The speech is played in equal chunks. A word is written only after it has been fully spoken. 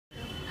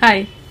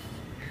Hi,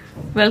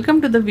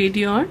 welcome to the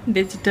video on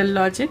digital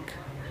logic,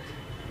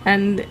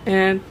 and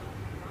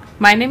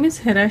my name is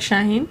Hira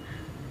Shaheen.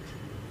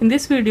 In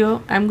this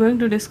video I am going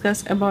to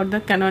discuss about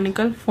the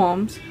canonical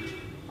forms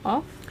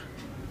of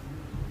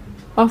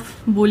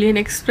Boolean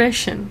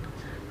expression.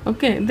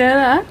 Okay, there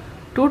are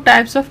two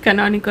types of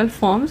canonical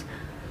forms.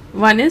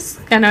 One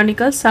is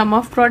canonical sum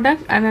of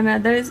product and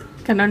another is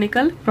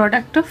canonical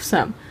product of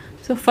sum.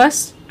 So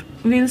first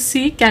we'll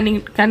see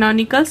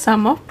canonical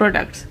sum of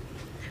products.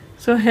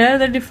 So here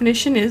the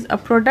definition is a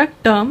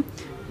product term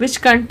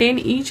which contain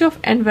each of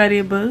n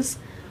variables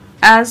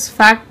as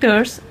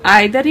factors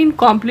either in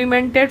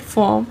complemented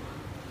form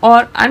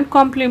or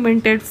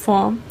uncomplemented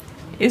form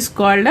is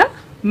called a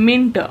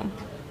minterm.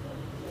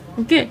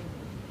 Okay,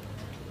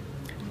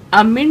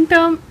 a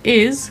minterm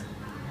is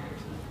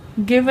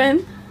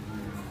given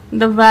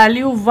the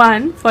value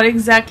 1 for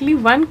exactly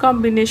one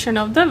combination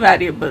of the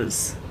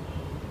variables,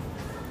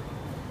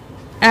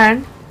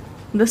 and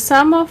the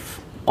sum of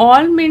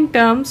all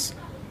minterms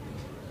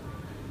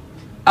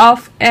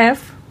of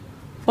f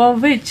for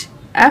which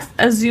f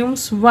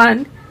assumes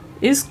 1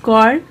 is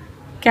called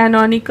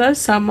canonical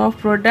sum of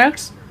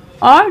products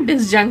or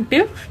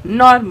disjunctive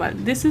normal.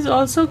 This is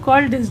also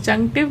called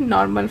disjunctive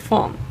normal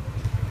form.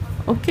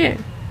 Okay,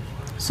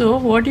 so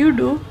what you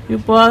do, you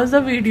pause the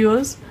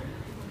videos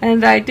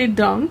and write it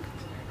down,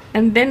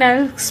 and then I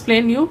will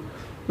explain you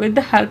with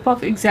the help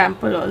of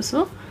example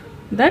also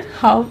that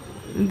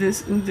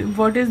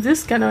what is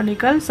this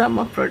canonical sum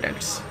of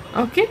products.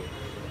 Okay,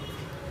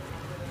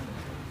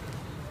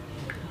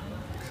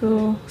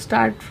 so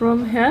start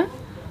from here,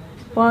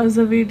 pause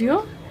the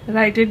video,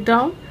 write it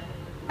down,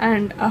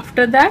 and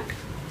after that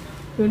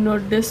you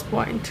note this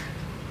point.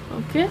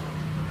 Okay,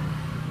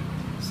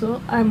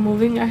 so I'm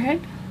moving ahead.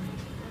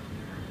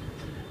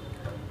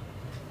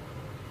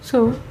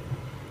 So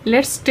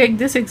let's take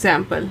this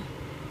example.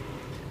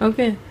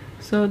 Okay,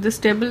 so this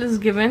table is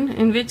given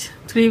in which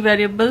three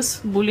variables,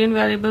 Boolean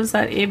variables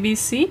are a, b,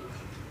 c,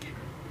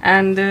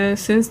 and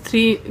since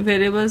three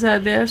variables are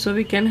there, so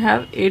we can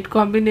have 8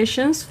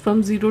 combinations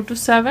from 0 to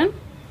 7.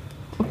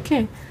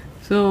 Okay,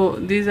 so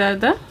these are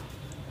the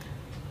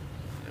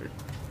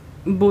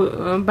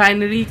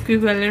binary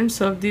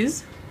equivalents of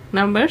these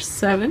numbers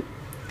 7.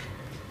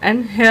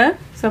 And here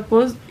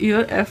suppose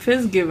your f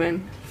is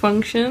given,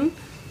 function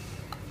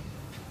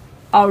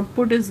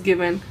output is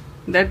given,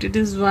 that it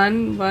is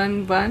 1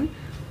 1 1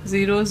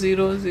 0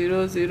 0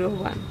 0 0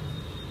 1.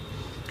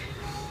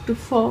 To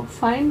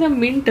find the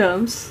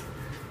minterms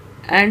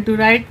and to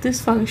write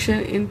this function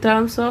in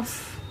terms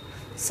of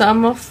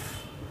sum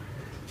of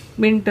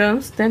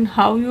minterms, then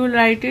how you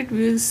write it,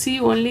 we will see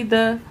only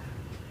the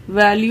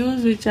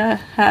values which are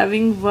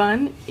having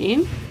 1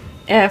 in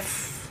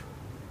f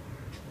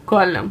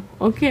column.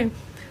 Okay,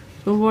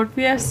 so what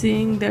we are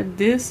seeing, that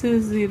this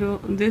is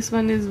 0, this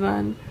one is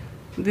 1,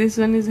 this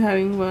one is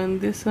having 1,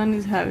 this one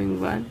is having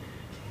 1,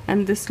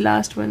 and this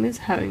last one is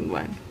having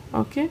 1.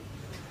 Okay,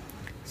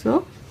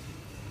 so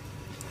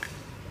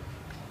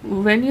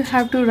when you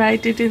have to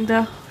write it in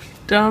the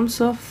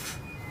terms of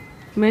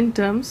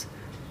minterms,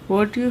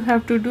 what you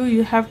have to do,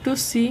 you have to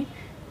see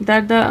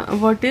that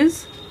what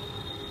is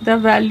the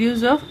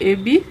values of a,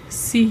 b,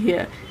 c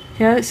here.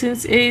 Here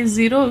since a is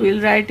 0,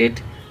 we'll write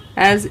it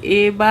as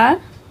a bar,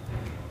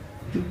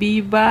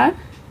 b bar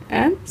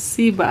and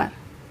c bar.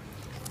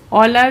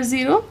 All are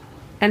 0,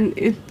 and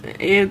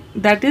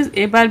that is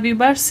a bar, b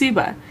bar, c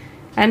bar,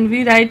 and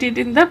we write it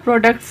in the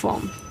product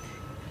form,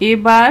 a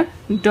bar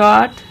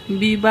dot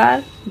b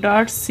bar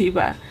dot c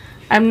bar.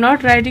 I am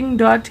not writing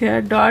dot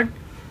here. Dot,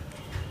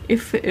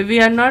 if we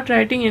are not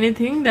writing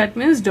anything, that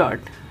means dot.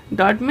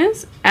 Dot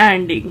means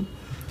ANDing.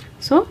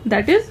 So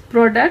that is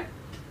product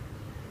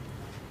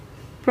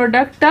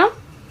term.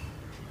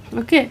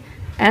 Okay,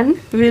 and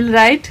we will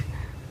write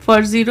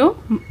for 0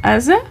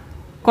 as a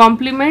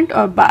complement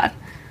or bar.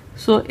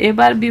 So a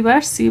bar, b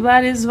bar, c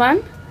bar is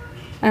 1,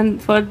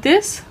 and for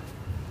this,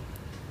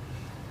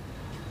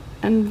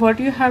 and what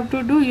you have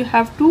to do, you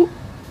have to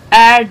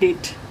add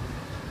it,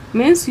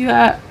 means you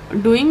are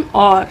doing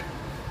OR.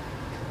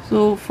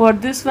 So for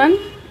this one,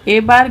 a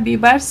bar, b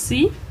bar,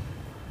 c,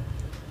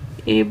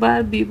 a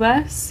bar, b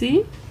bar,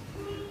 c,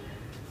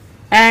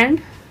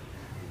 and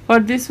for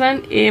this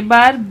one, a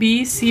bar,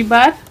 b, c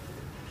bar,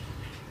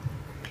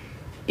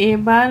 a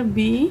bar,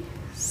 b,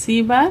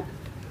 c bar,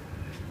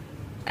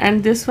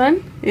 and this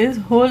one is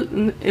whole,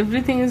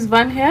 everything is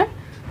 1 here,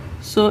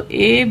 so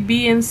a,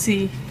 b and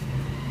c,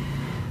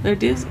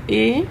 that is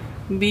a,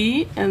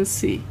 b and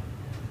c.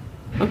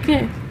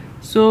 Okay,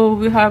 so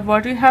we have,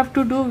 what we have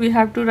to do, we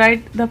have to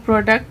write the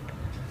product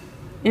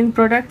in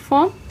product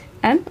form,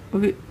 and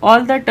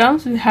all the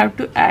terms we have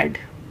to add,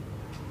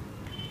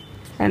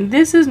 and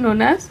this is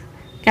known as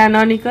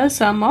canonical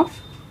sum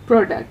of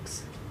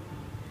products.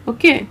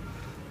 Okay,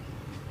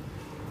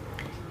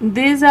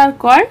 these are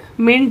called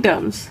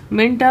minterms.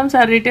 Minterms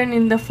are written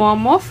in the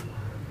form of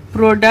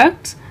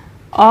products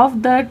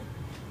of the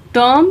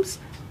terms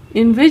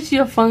in which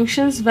your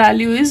function's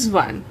value is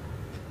 1.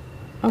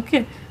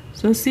 Okay,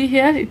 So see,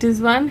 here it is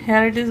 1,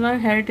 here it is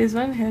 1, here it is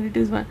 1, here it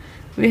is 1.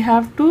 We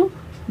have to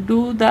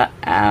do the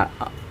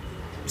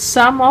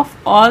sum of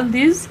all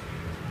these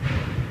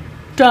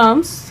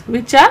terms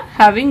which are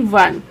having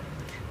 1.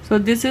 So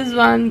this is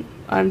 1,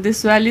 and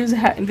this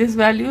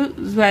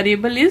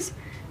variable is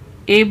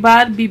a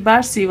bar, b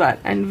bar, c bar,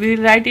 and we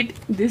will write it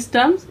these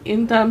terms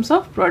in terms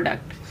of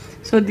product.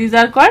 So these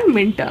are called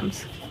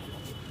minterms.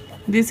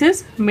 This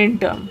is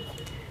minterm,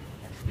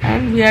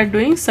 and we are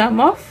doing sum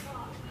of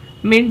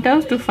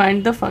minterms to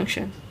find the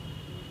function.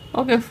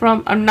 Okay,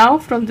 now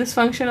from this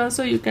function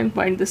also you can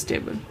find this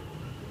table.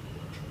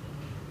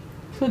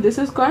 So this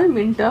is called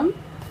minterm,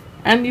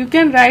 and you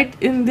can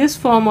write in this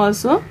form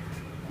also.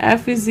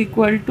 F is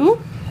equal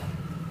to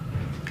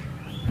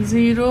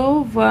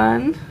 0,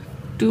 1,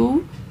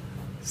 2,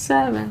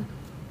 7.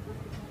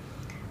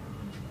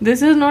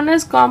 This is known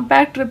as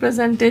compact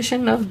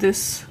representation of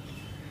this.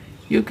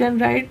 You can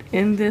write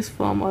in this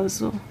form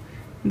also.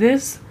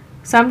 This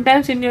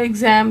sometimes in your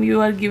exam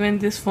you are given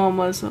this form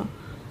also,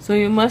 so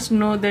you must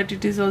know that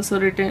it is also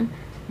written.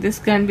 This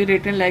can be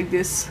written like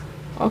this.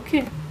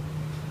 Okay,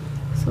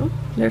 so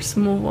let's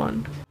move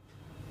on.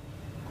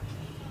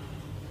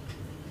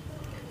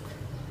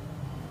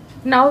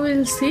 Now we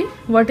will see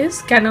what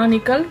is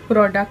canonical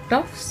product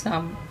of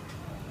sum.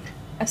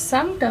 A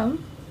sum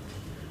term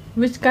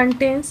which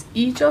contains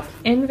each of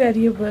n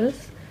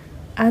variables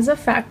as a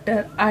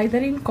factor either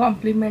in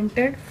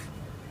complemented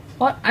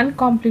or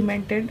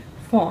uncomplemented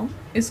form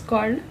is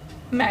called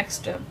max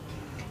term.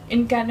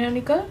 In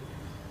canonical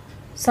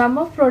sum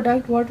of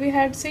product, what we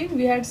had seen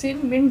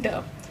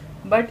minterm,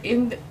 but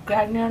in the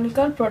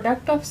canonical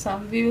product of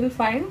sum we will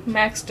find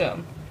max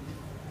term.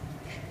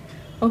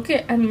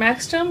 Okay, and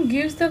max term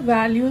gives the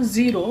value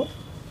 0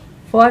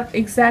 for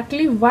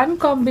exactly one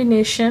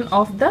combination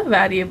of the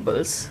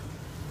variables.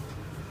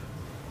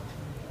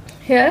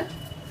 Here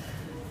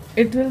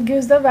it will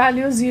give the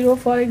value 0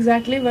 for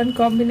exactly one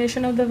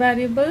combination of the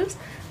variables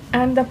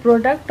and the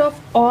product of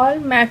all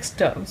max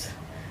terms.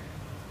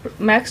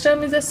 Max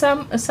term is a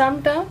sum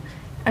term,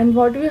 and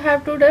what we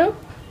have to do,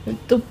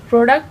 the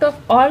product of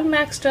all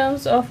max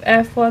terms of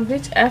f for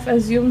which f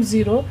assumes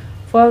 0,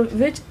 for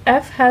which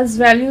f has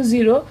value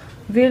 0,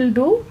 will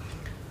do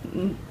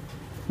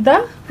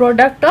the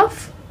product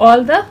of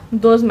all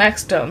those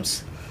max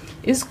terms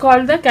is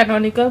called the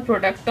canonical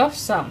product of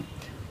sum,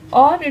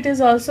 or it is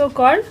also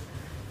called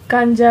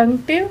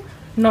conjunctive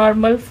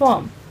normal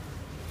form.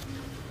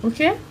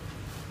 Okay,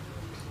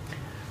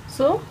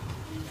 so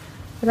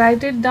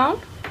write it down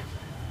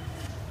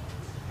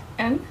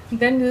and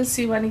then we'll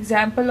see one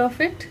example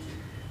of it.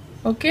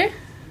 Okay,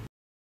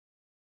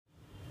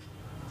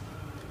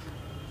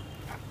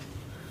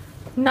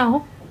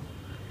 now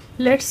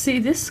let's see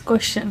this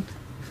question.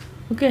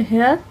 Okay,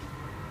 here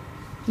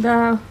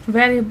the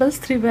variables,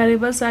 3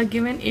 variables are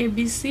given, a,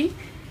 b, c,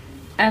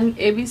 and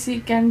a, b, c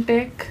can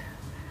take,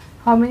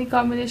 how many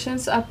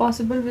combinations are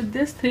possible with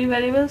this 3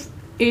 variables?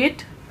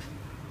 8.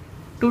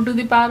 2 to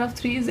the power of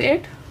 3 is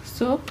 8,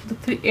 so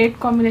the 8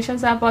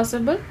 combinations are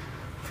possible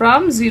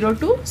from 0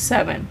 to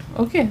 7.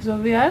 Okay, so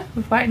we are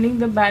finding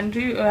the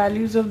boundary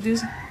values of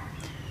these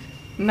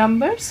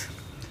numbers,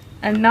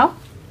 and now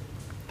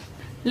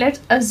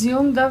let's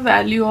assume the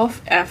value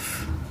of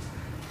f.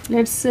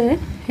 Let's say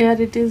here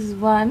it is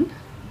 1,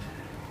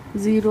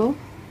 0,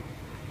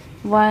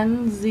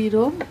 1,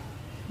 0,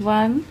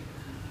 1,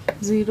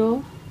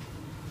 0,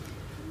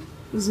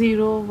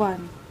 0,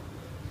 1.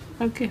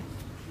 Okay,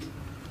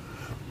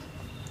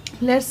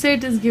 let's say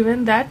it is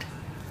given that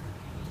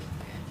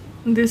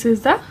this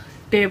is the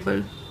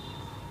table.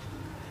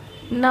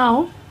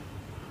 Now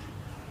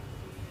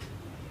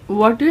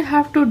what you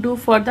have to do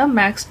for the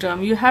max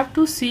term, you have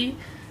to see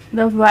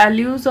the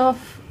value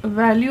of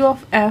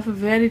f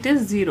where it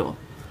is 0.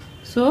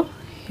 So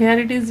here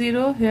it is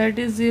 0, here it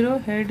is 0,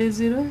 here it is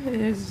 0, here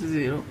it is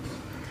 0.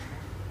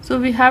 So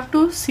we have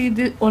to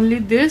see only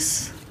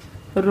this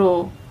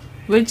row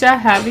which are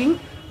having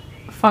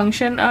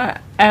function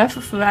f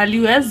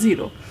value as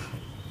 0.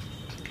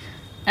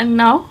 And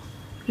now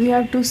we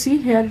have to see,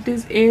 here it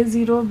is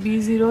a0,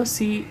 b0,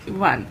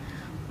 c1.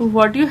 So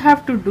what you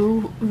have to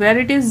do, where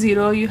it is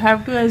 0 you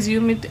have to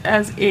assume it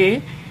as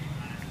a,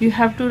 you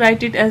have to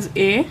write it as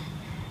a,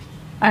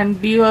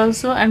 and b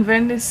also, and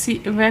when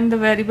the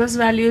variable's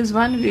value is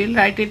 1 we will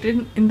write it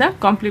in the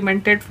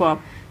complemented form,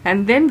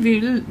 and then we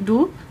will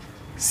do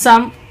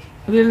sum,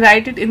 we will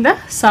write it in the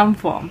sum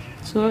form.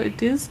 So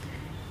it is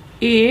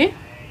a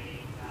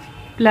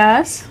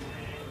plus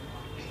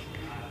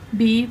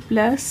b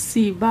plus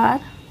c bar,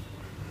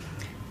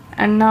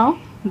 and now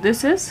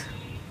this is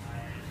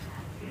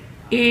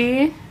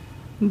a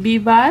b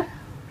bar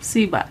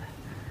c bar,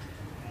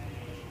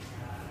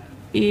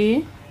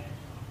 a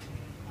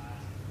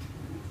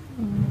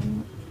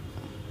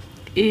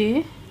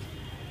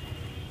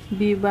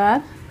b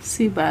bar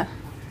c bar,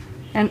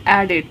 and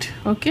add it.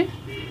 Okay,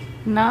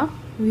 now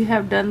we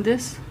have done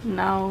this.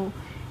 Now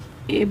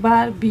a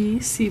bar b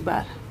c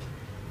bar,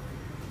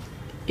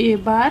 a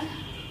bar,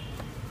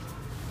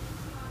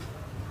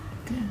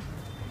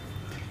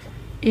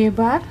 a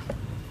bar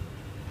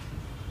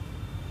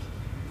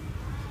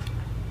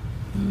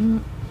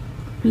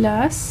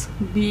plus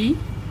B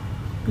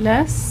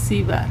plus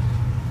C bar.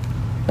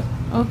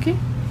 Okay,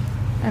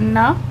 and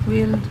now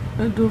we'll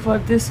do for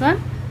this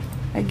one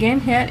again.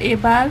 Here A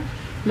bar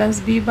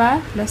plus B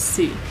bar plus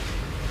C,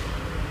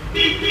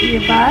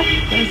 A bar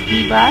plus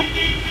B bar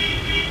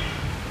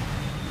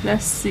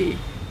plus C,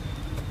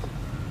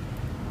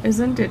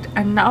 isn't it?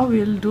 And now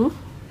we'll do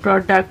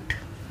product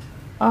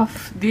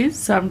of these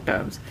sum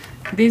terms.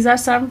 These are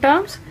sum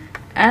terms,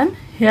 and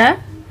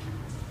here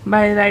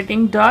by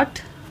writing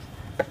dot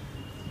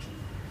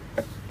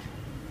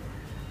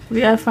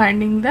we are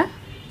finding the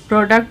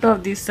product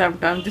of these sum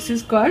terms. This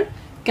is called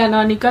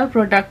canonical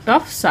product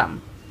of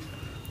sum.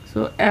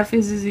 So F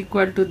is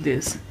equal to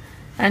this,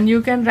 and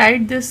you can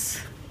write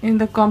this in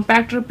the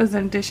compact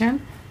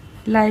representation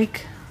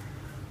like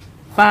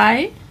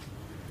pi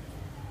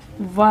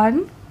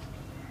 1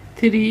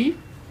 3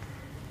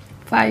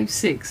 5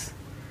 6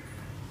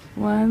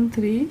 1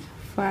 3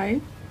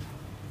 5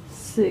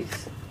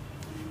 6.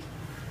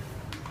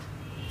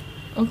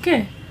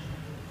 Okay,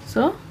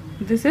 so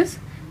this is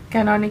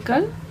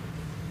canonical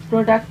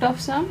product of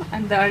sum,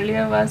 and the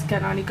earlier was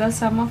canonical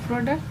sum of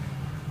product,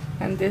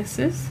 and this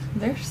is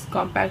this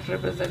compact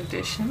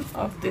representation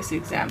of this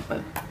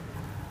example.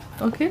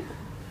 Okay,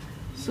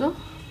 so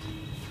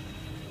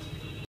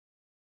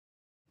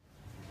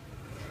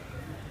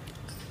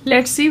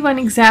let's see one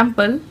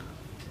example.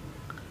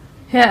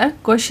 Here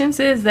question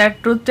says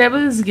that truth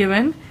table is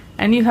given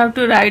and you have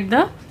to write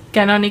the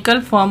canonical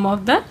form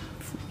of the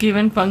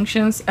given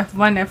functions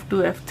f1,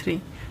 f2, f3.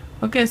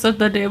 Okay, so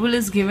the table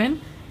is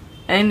given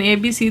and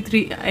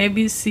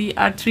ABC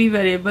are three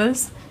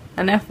variables,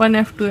 and f1,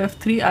 f2,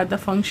 f3 are the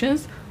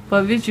functions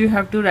for which you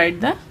have to write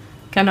the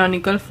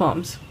canonical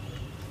forms.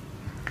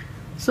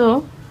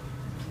 So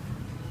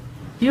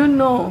you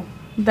know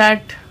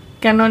that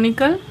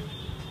canonical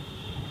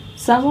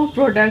sum of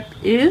product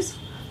is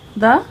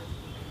the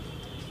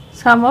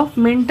sum of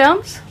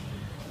minterms.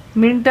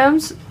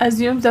 Minterms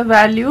assumes the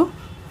value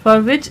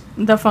for which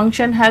the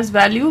function has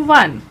value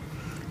 1.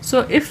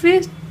 So if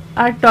we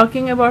are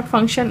talking about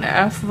function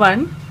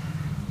f1,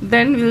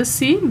 then we will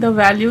see the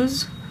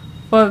values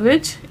for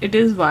which it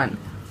is 1.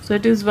 So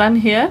it is 1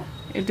 here,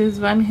 it is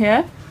 1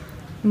 here,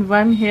 and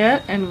 1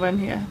 here, and 1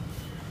 here.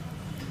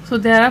 So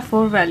there are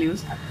 4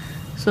 values.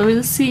 So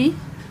we'll see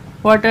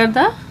what are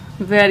the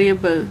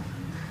variable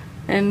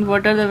and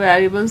what are the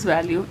variables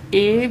value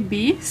a,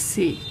 b,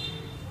 c.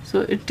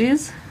 So it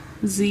is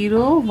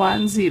 0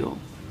 1 0.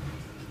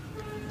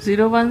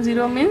 0 1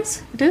 0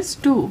 means it is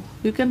 2.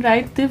 You can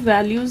write the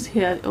values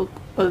here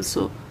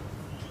also,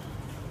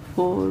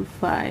 4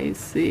 5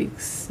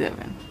 6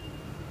 7,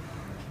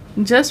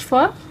 just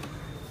for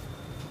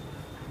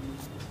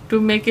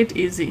to make it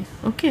easy.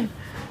 Okay,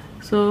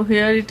 so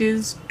here it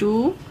is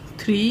 2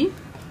 3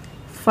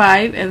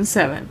 5 and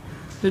 7.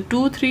 The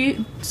 2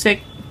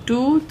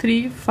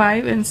 3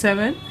 5 and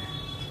 7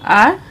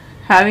 are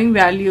having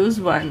values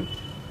 1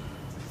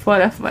 for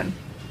f1.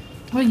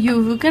 Well,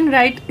 you can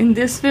write in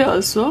this way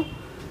also,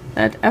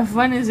 that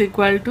f1 is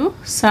equal to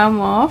sum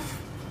of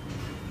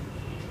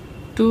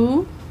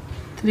 2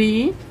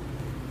 3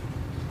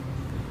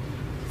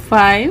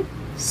 5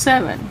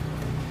 7.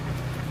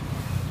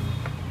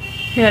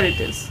 Here it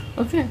is.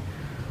 Okay,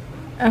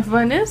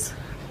 f1 is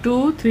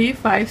 2 3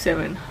 5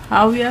 7.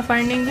 How we are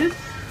finding this?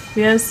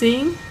 We are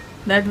seeing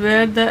that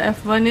where the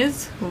f1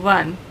 is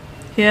 1,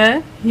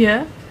 here,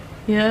 here,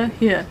 here,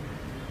 here,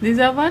 these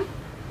are 1.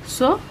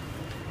 So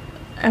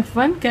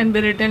f1 can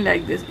be written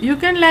like this. You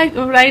can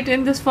write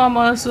in this form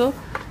also,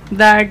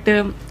 that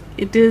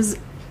it is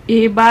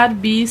a bar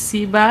b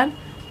c bar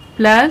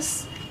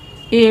plus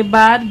a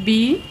bar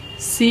b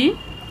c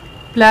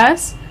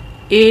plus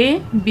a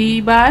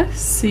b bar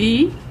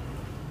c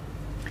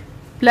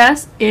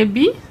plus a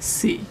b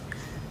c,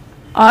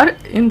 or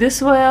in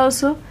this way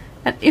also.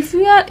 And if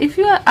you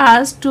are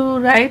asked to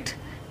write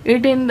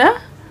it in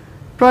the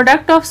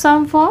product of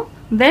sum form,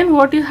 then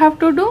what you have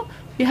to do,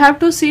 you have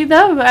to see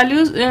the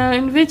values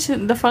in which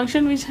the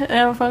function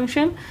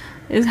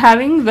is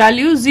having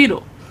value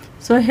 0.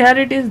 So here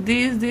it is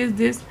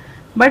this,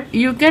 but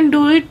you can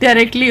do it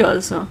directly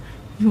also.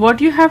 What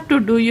you have to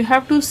do, you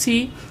have to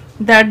see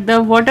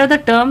that what are the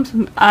terms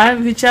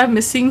which are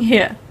missing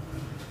here.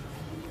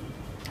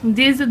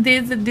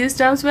 These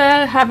terms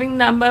were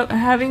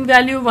having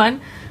value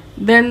 1,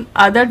 then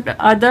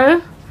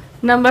other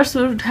numbers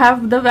would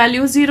have the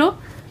value 0.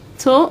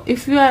 So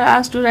if you are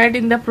asked to write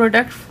in the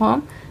product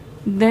form,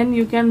 then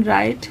you can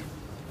write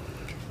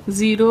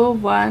 0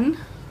 1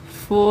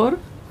 4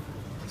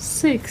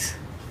 6,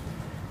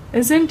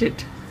 isn't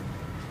it?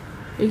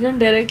 You can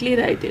directly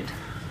write it.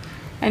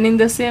 And in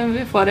the same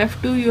way for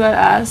f2 you are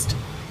asked,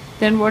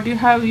 then what you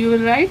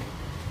will write,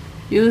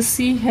 you will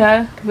see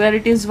here where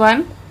it is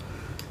 1,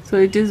 so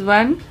it is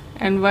 1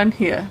 and 1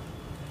 here.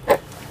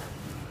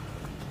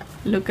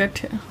 Look at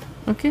here.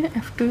 Okay,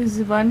 f2 is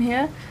 1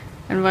 here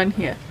and 1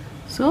 here.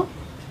 So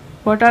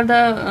what are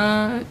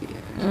the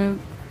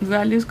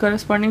values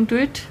corresponding to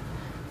it?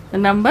 The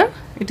number,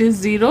 it is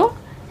 0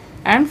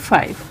 and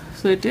 5.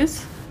 So it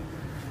is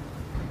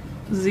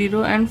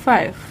 0 and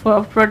 5.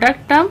 For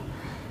product term,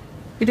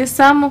 it is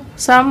sum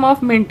of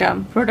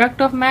minterm.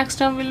 Product of max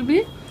term will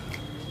be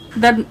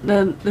the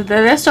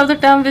rest of the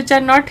terms which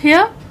are not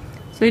here.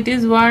 So it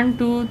is 1,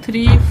 2,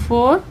 3,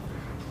 4,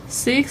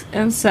 6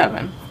 and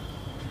 7.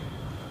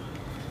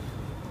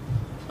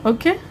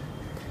 Okay.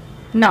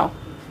 Now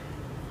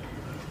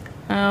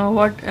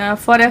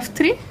for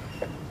F3?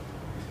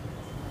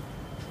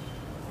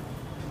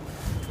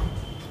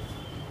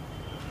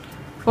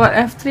 For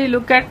F3,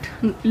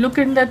 look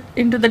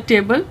into the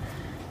table.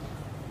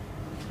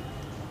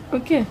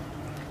 Okay,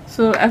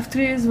 so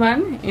F3 is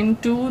 1 in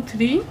 2,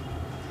 3,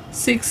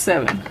 6,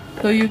 7.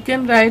 So you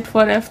can write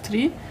for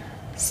F3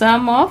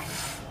 sum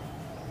of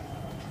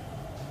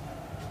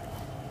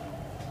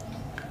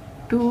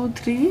 2,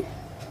 3,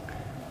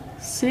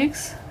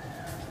 6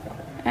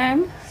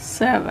 and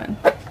 7.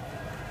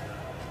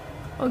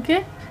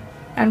 Okay,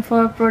 and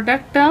for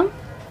product term,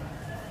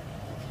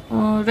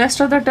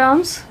 rest of the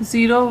terms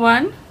 0,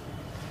 1,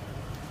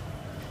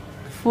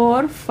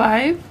 4,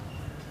 5.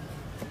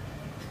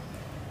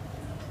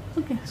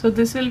 Okay, so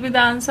this will be the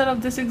answer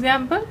of this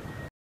example.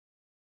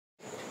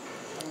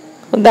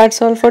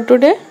 That's all for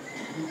today.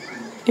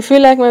 If you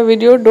like my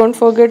video, don't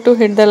forget to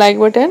hit the like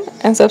button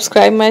and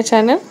subscribe my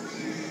channel.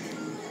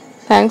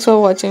 Thanks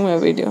for watching my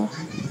video.